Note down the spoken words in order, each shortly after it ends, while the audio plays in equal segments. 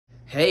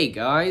Hey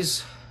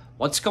guys,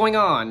 what's going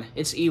on?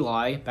 It's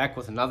Eli, back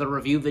with another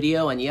review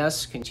video, and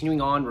yes,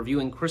 continuing on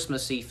reviewing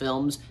Christmassy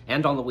films,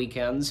 and on the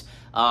weekends.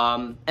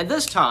 And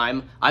this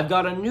time, I've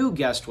got a new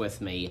guest with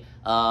me.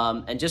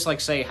 And just like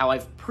say how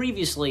I've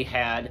previously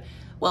had,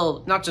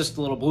 well, not just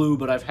Little Blue,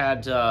 but I've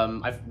had,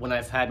 when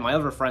I've had my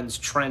other friends,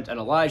 Trent and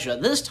Elijah,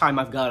 this time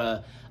I've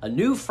got a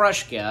new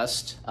fresh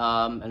guest,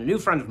 and a new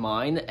friend of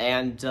mine,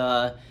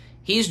 and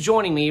he's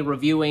joining me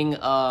reviewing,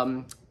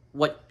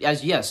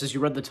 as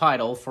you read the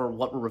title for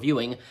what we're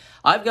reviewing,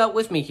 I've got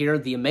with me here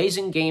the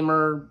amazing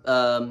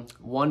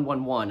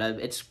Gamer111.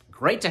 It's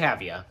great to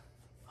have you.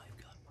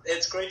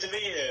 It's great to be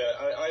here.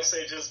 Ice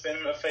Age has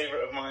been a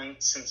favorite of mine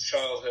since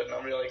childhood, and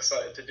I'm really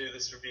excited to do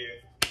this review.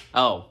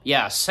 Oh,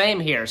 yeah, same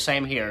here.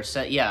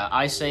 So, yeah,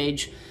 Ice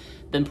Age,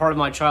 been part of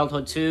my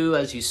childhood too,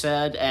 as you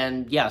said,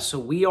 and yeah, so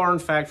we are in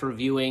fact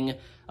reviewing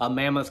a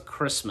Mammoth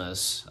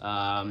Christmas,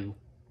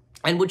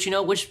 and which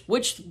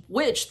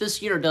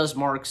this year does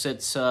marks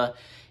its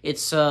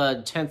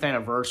 10th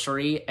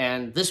anniversary,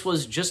 and this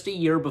was just a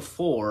year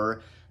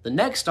before the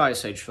next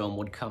Ice Age film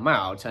would come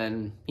out,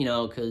 and, you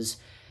know, because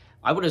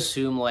I would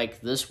assume,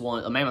 like, this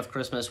one, A Mammoth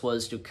Christmas,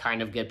 was to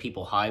kind of get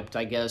people hyped,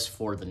 I guess,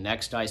 for the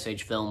next Ice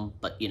Age film,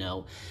 but, you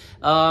know,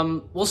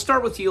 we'll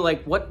start with you,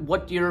 like, what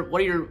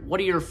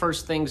are your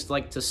first things,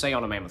 like, to say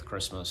on A Mammoth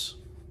Christmas?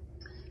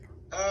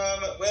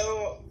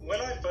 Well,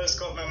 when I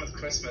first got Mammoth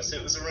Christmas,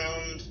 it was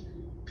around,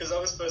 because I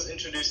was first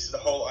introduced to the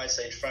whole Ice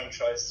Age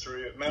franchise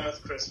through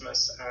Mammoth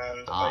Christmas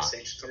and Ice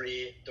Age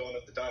 3, Dawn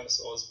of the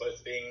Dinosaurs,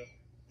 both being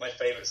my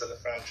favorites of the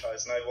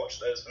franchise, and I watched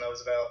those when I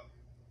was about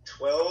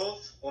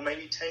 12 or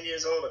maybe 10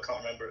 years old. I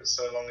can't remember, it was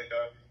so long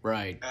ago.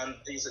 Right. And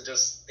these are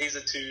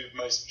two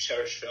most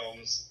cherished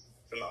films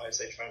from the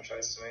Ice Age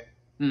franchise to me.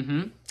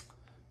 Mm-hmm.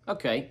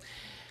 Okay.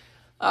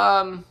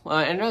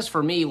 And as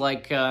for me,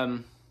 like,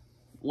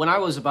 when I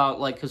was about,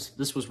 like, because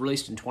this was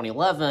released in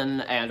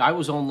 2011, and I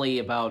was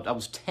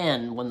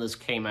 10 when this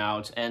came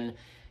out, and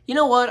you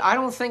know what? I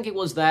don't think it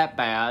was that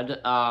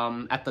bad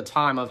at the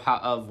time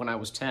of when I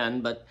was 10,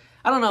 but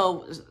I don't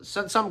know,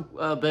 since I'm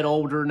a bit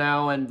older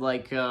now, and,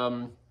 like,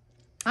 I'm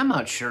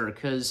not sure,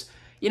 because,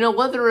 you know,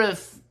 whether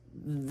if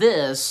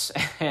this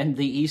and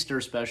the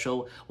Easter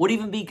special would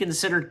even be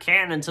considered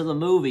canon to the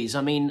movies.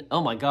 I mean,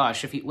 oh my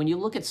gosh, when you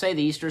look at, say,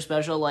 the Easter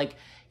special, like,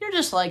 you're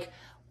just like,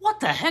 what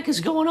the heck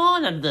is going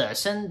on in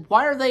this? And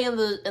why are they in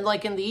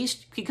the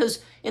East? Because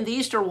in the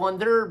Easter one,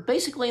 they're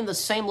basically in the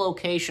same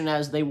location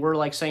as they were,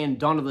 like, say, in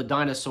Dawn of the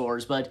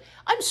Dinosaurs. But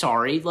I'm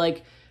sorry,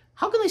 like,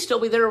 how can they still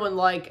be there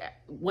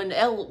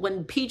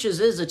when Peaches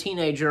is a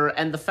teenager,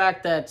 and the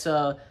fact that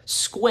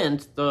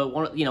Squint,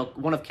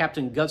 one of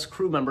Captain Gut's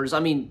crew members, I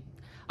mean,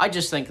 I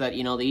just think that,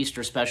 you know, the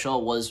Easter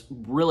special was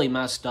really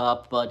messed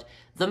up, but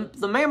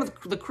the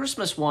Mammoth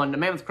Christmas,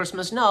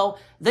 no,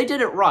 they did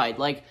it right.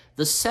 Like,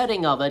 the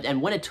setting of it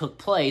and when it took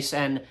place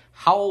and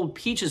how old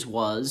Peaches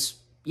was,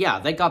 yeah,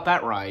 they got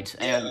that right.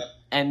 Yeah.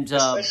 And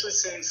especially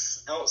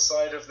since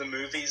outside of the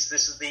movies,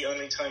 this is the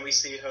only time we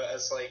see her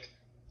as, like,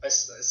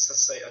 let's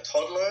say a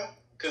toddler,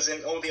 because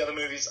in all the other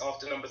movies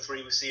after number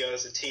 3, we see her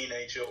as a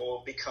teenager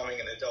or becoming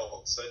an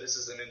adult, so this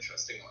is an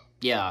interesting one.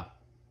 Yeah.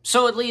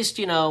 So at least,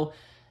 you know,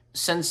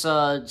 since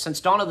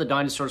Dawn of the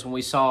Dinosaurs, when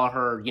we saw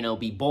her, you know,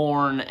 be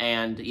born,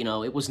 and, you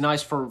know, it was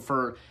nice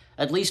for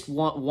at least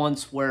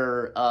once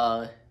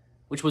where,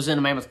 which was in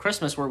A Mammoth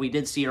Christmas, where we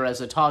did see her as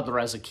a toddler,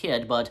 as a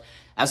kid, but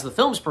as the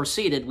films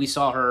proceeded, we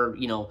saw her,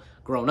 you know,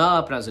 grown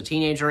up and as a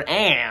teenager,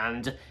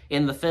 and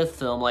in the 5th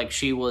film, like,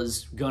 she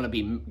was gonna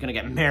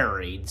get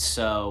married,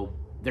 so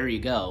there you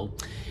go.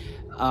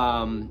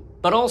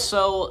 But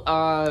also,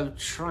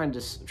 trying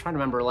to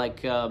remember,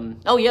 like,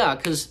 oh yeah,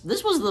 because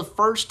this was the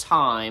first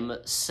time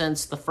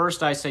since the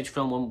first Ice Age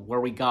film where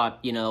we got,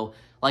 you know,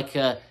 like,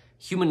 a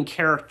human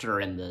character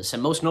in this,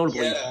 and most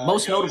notably, I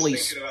was thinking about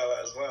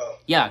that as well.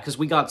 Yeah, because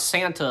we got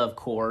Santa, of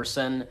course,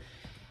 and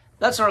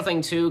that's our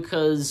thing too,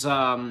 because,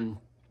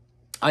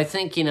 I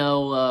think, you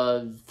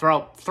know,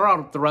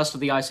 throughout the rest of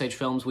the Ice Age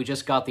films, we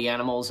just got the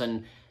animals,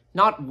 and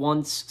not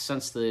once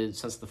since the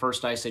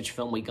first Ice Age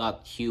film we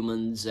got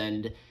humans,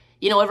 and,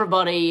 you know,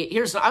 everybody,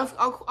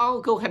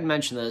 I'll go ahead and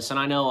mention this, and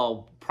I know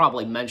I'll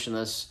probably mention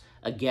this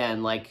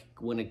again, like,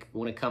 when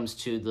it comes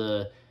to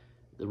the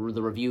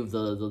review of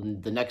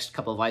the next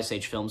couple of Ice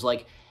Age films,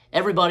 like,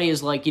 everybody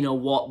is like, you know,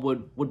 what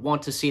would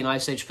want to see an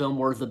Ice Age film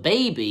where the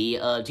baby,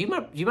 do you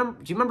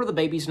remember the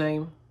baby's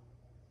name?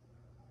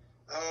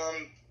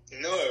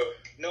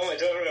 No, I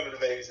don't remember the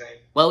baby's name.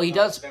 Well, he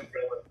does.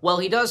 Well,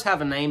 he does have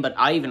a name, but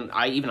I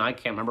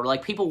can't remember.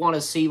 Like, people want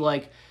to see,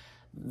 like,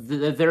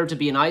 there to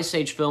be an Ice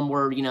Age film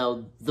where, you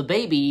know, the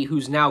baby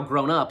who's now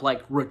grown up,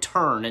 like,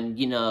 return, and,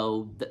 you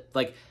know,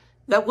 like,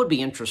 that would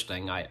be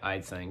interesting, I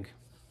think.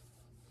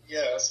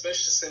 Yeah,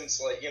 especially since,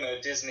 like, you know,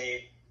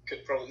 Disney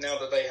could probably, now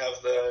that they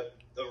have the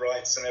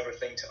rights and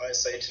everything to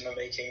Ice Age and are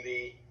making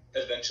the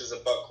Adventures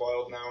of Buck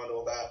Wild now and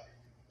all that,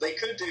 they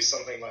could do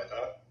something like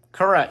that.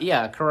 Correct,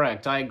 yeah,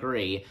 correct, I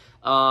agree.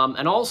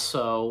 And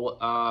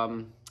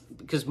also,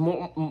 because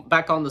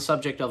back on the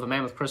subject of A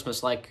Mammoth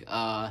Christmas, like,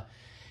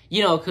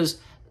 you know,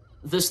 because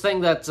this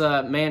thing that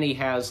Manny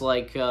has,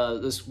 like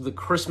the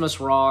Christmas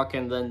rock,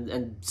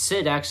 and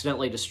Sid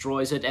accidentally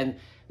destroys it, and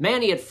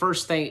Manny at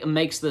first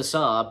makes this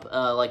up,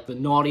 like the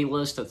naughty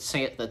list that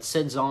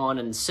Sid's on,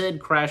 and Sid,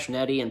 Crash,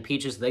 Nettie, and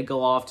Peaches, they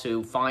go off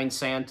to find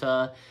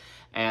Santa,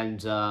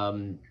 and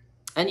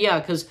yeah,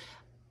 because,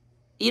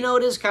 you know,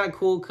 it is kind of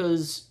cool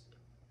because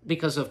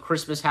of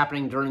Christmas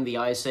happening during the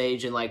Ice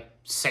Age, and, like,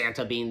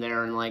 Santa being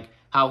there, and, like,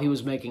 how he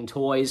was making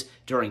toys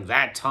during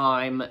that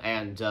time,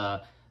 and,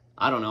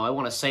 I don't know, I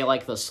want to say,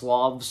 like, the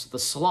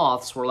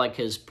sloths were, like,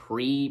 his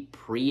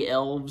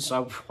pre-elves,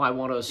 I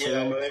want to assume.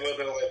 Yeah, well, they were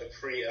like the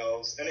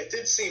pre-elves. And it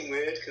did seem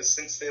weird, because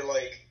since they're,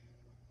 like,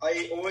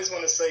 I always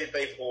want to say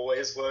they've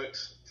always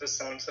worked for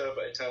Santa,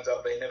 but it turns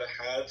out they never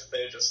had.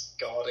 They're just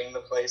guarding the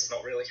place,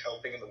 not really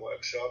helping in the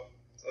workshop.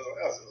 So I was like,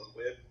 that was a little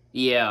weird.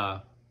 Yeah.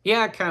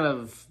 Yeah,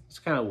 it's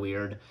kind of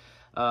weird.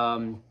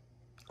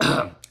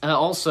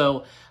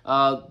 Also,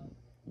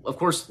 of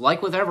course,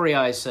 like with every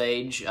Ice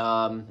Age,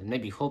 and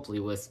maybe hopefully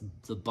with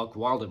the Buck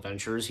Wild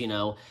Adventures, you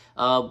know,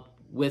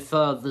 with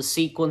the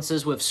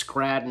sequences with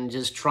Scrat and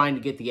just trying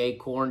to get the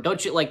acorn,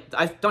 don't you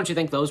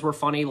think those were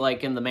funny?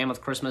 Like in the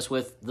Mammoth Christmas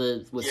with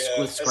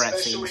Scrat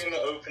especially scenes? in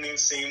the opening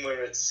scene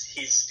where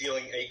he's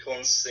stealing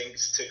acorns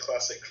synced to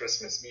classic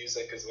Christmas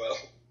music as well.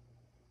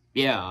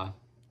 Yeah,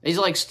 he's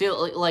like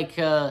still like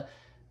yeah,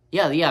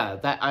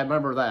 that I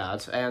remember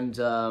that, and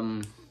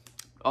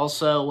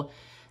also.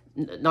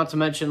 Not to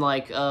mention,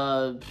 like,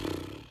 there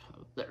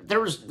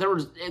was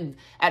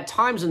at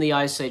times in the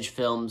Ice Age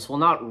films, well,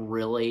 not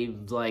really,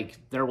 like,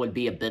 there would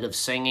be a bit of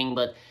singing,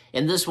 but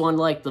in this one,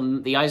 like,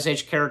 the Ice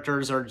Age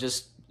characters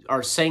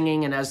are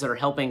singing, and as they're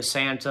helping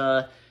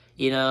Santa,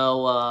 you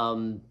know,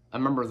 I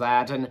remember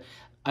that, and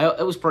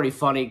it was pretty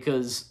funny,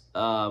 because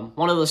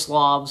one of the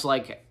Slavs,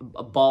 like,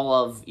 a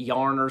ball of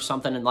yarn or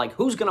something, and, like,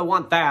 who's gonna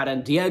want that?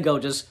 And Diego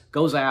just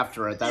goes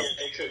after it.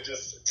 Diego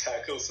just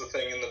tackles the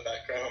thing in the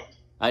background.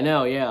 I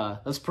know, yeah,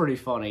 that's pretty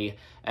funny,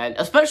 and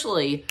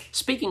especially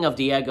speaking of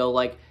Diego,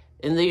 like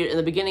in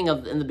the beginning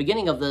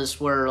of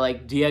this, where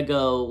like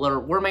Diego,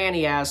 where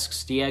Manny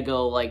asks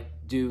Diego, like,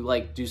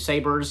 do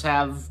sabers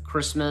have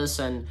Christmas,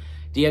 and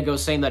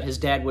Diego's saying that his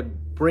dad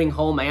would bring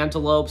home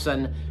antelopes,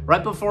 and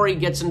right before he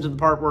gets into the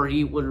part where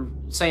he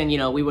would saying, you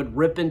know, we would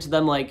rip into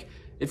them, like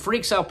it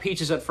freaks out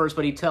Peaches at first,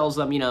 but he tells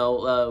them, you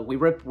know, we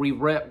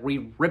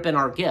rip in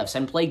our gifts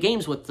and play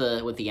games with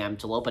the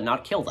antelope and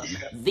not kill them.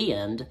 Yeah. The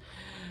end.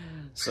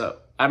 So,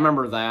 I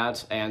remember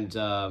that, and,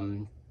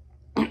 you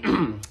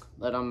know,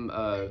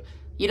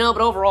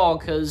 but overall,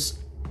 because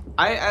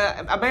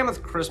A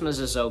Mammoth Christmas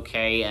is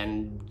okay,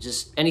 and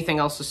just anything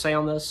else to say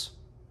on this?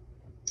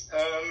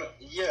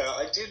 Yeah,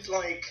 I did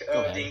like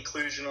the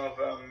inclusion of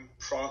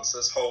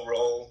Prancer's whole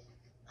role.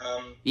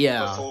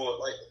 Yeah. Before,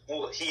 like,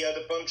 well, he had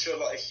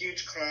a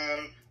huge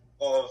clan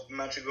of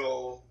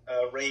magical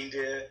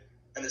reindeer,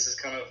 and this is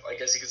kind of, I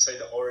guess you could say,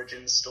 the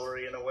origin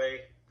story in a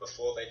way.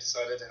 Before they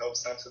decided to help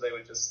Santa, they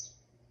were just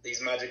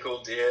these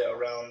magical deer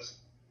around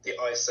the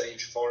Ice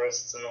Age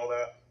forests and all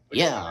that.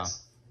 Yeah.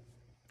 Nice.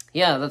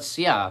 Yeah, that's,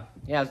 yeah,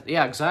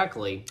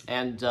 exactly.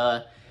 And,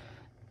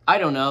 I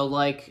don't know,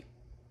 like,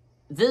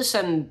 this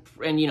and,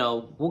 you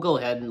know, we'll go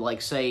ahead and,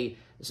 like,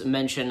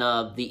 mention,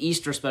 the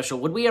Easter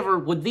special.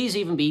 Would these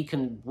even be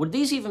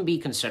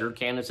considered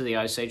canon to the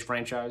Ice Age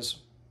franchise?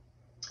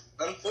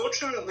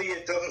 Unfortunately,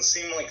 it doesn't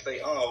seem like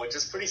they are, which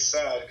is pretty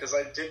sad, because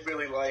I did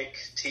really like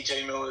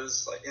T.J.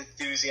 Miller's like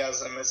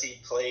enthusiasm as he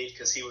played,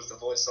 because he was the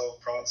voice of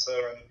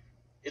Prancer, and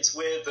it's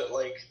weird that,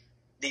 like,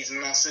 these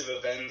massive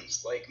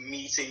events, like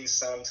meeting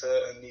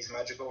Santa and these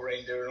magical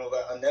reindeer and all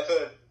that, are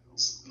never,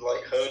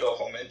 like, heard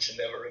of or mentioned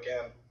ever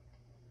again.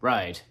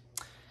 Right.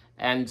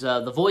 And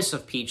the voice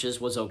of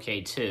Peaches was okay,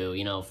 too,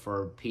 you know,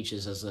 for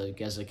Peaches as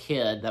a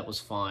kid, that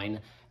was fine,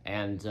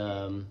 and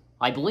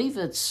I believe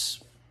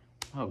it's...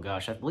 Oh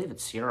gosh, I believe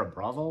it's Sierra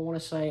Bravo, I want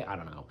to say. I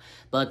don't know.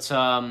 But,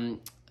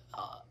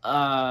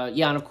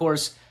 yeah, and of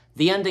course,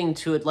 the ending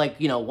to it, like,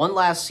 you know, one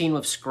last scene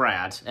with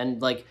Scrat, and,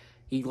 like,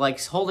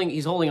 he's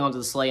holding onto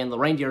the sleigh, and the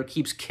reindeer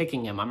keeps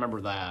kicking him. I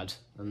remember that.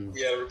 And,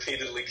 yeah,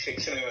 repeatedly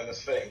kicking him in the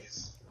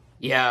face.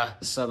 Yeah,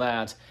 so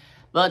that.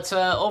 But,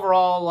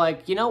 overall,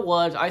 like, you know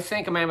what? I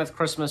think A Mammoth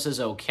Christmas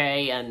is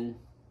okay, and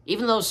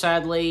even though,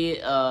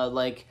 sadly,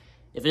 like,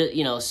 if it,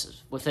 you know,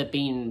 with it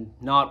being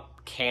not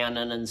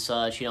canon and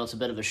such, you know, it's a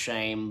bit of a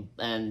shame,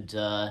 and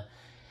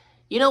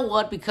you know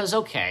what, because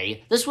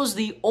okay, this was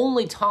the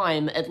only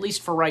time, at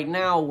least for right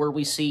now, where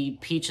we see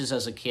Peaches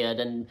as a kid,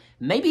 and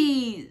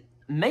maybe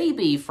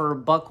for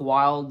Buck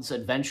Wild's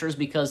Adventures,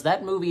 because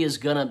that movie is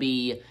gonna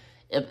be,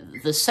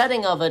 the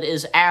setting of it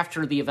is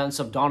after the events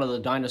of Dawn of the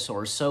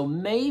Dinosaurs, so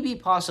maybe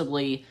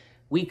possibly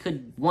we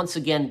could once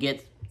again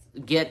get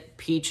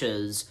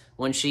Peaches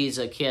when she's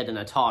a kid and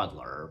a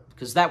toddler,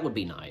 because that would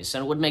be nice,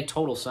 and it would make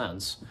total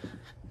sense.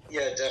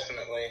 Yeah,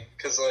 definitely.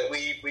 Because like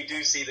we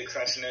do see that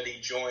Crash and Eddie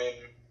join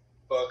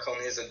Buck on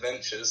his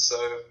adventures, so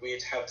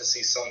we'd have to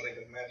see something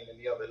with Manny and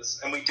the others.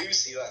 And we do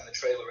see that in the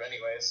trailer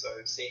anyway, so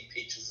seeing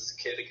Peaches as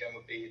a kid again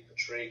would be a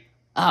treat.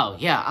 Oh,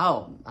 yeah.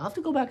 Oh, I'll have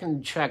to go back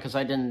and check, because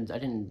I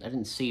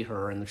didn't see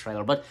her in the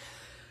trailer. But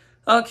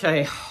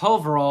Okay,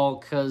 overall,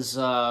 because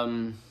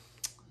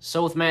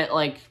so with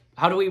like,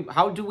 how do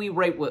we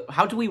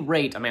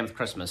rate A Mammoth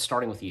Christmas?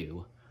 Starting with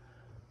you.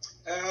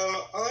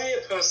 I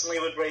personally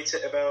would rate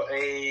it about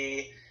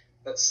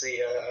let's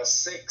see, a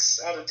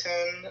 6 out of 10,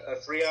 a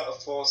 3 out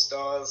of 4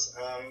 stars.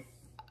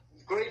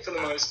 Great for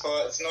the most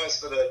part. It's nice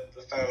for the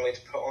family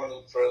to put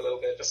on for a little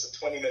bit, just a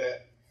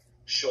 20-minute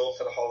show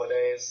for the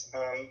holidays.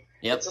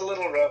 Yep. It's a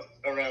little rough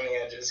around the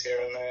edges here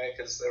and there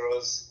because there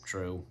was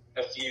True.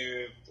 a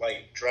few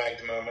like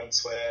dragged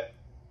moments where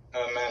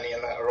Manny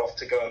and that are off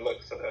to go and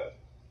look for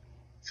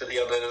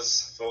the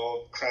others,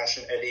 for Crash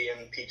and Eddie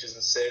and Peaches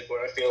and Sid,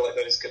 where I feel like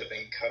those could have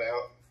been cut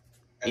out,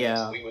 and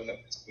yeah, we wouldn't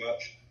have missed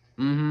much.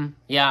 Mm-hmm.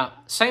 Yeah.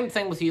 Same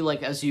thing with you.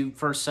 Like as you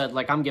first said,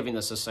 like I'm giving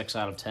this a 6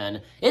 out of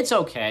 10. It's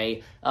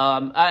okay.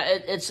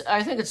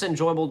 I think it's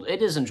enjoyable.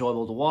 It is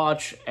enjoyable to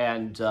watch,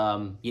 and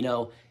you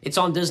know, it's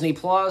on Disney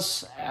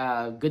Plus.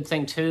 Good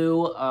thing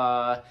too.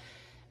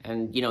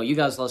 And you know, you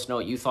guys let us know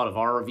what you thought of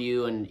our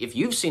review, and if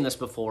you've seen this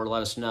before,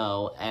 let us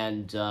know.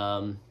 And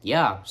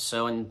yeah.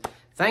 So and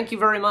thank you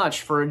very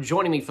much for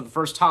joining me for the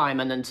first time.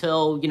 And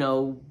until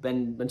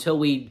until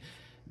we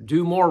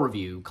do more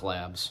review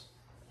collabs.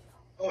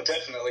 Oh,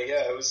 definitely,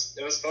 yeah. It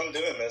was fun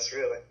doing this,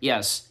 really.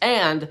 Yes,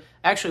 and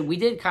actually, we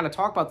did kind of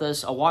talk about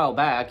this a while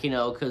back, you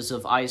know, because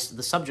of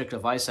the subject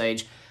of Ice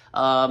Age.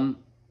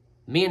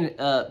 Me and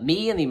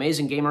the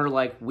Amazing Gamer,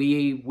 like,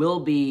 we will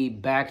be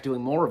back doing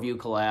more review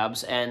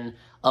collabs, and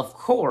of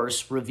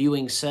course,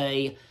 reviewing,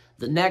 say,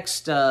 the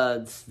next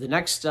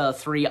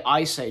 3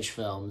 Ice Age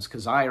films,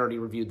 because I already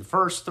reviewed the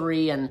first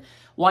 3, and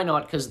why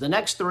not? Because the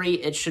next 3,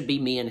 it should be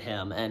me and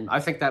him, and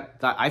I think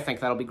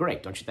that'll be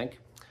great, don't you think?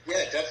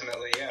 Yeah,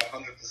 definitely. Yeah,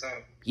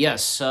 100%.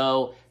 Yes,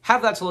 so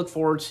have that to look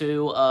forward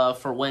to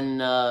for when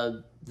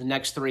the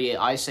next 3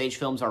 Ice Age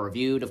films are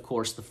reviewed. Of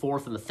course, the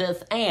 4th and the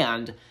 5th,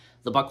 and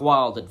the Buck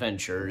Wild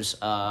Adventures.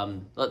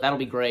 That'll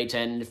be great,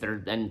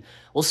 and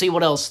we'll see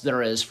what else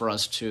there is for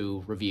us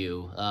to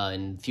review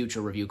in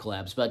future review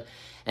collabs. But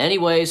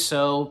anyway,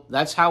 so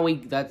that's how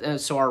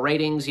so our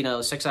ratings,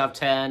 6 out of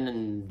 10,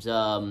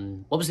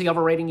 and what was the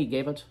other rating you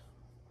gave it?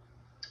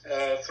 3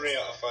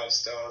 out of 5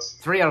 stars.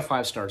 3 out of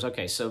 5 stars.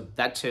 Okay, so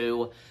that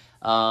too.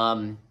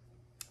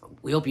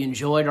 We hope you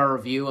enjoyed our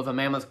review of A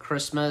Mammoth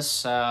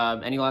Christmas.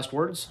 Any last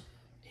words?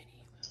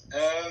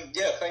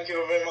 Yeah, thank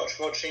you very much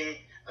for watching.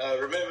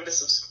 Remember to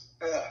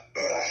subscribe.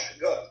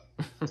 God,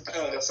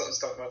 I got something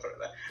stuck in my throat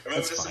there.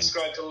 Remember to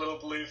subscribe to Little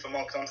Blue for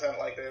more content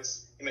like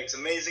this. He makes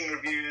amazing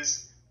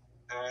reviews,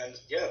 and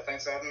yeah,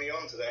 thanks for having me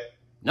on today.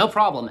 No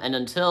problem. And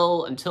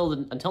until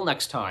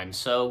next time.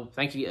 So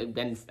thank you.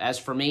 And as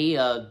for me,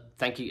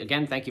 thank you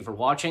again. Thank you for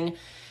watching,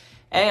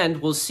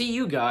 and we'll see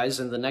you guys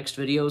in the next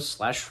video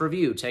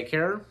 /review. Take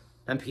care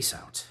and peace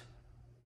out.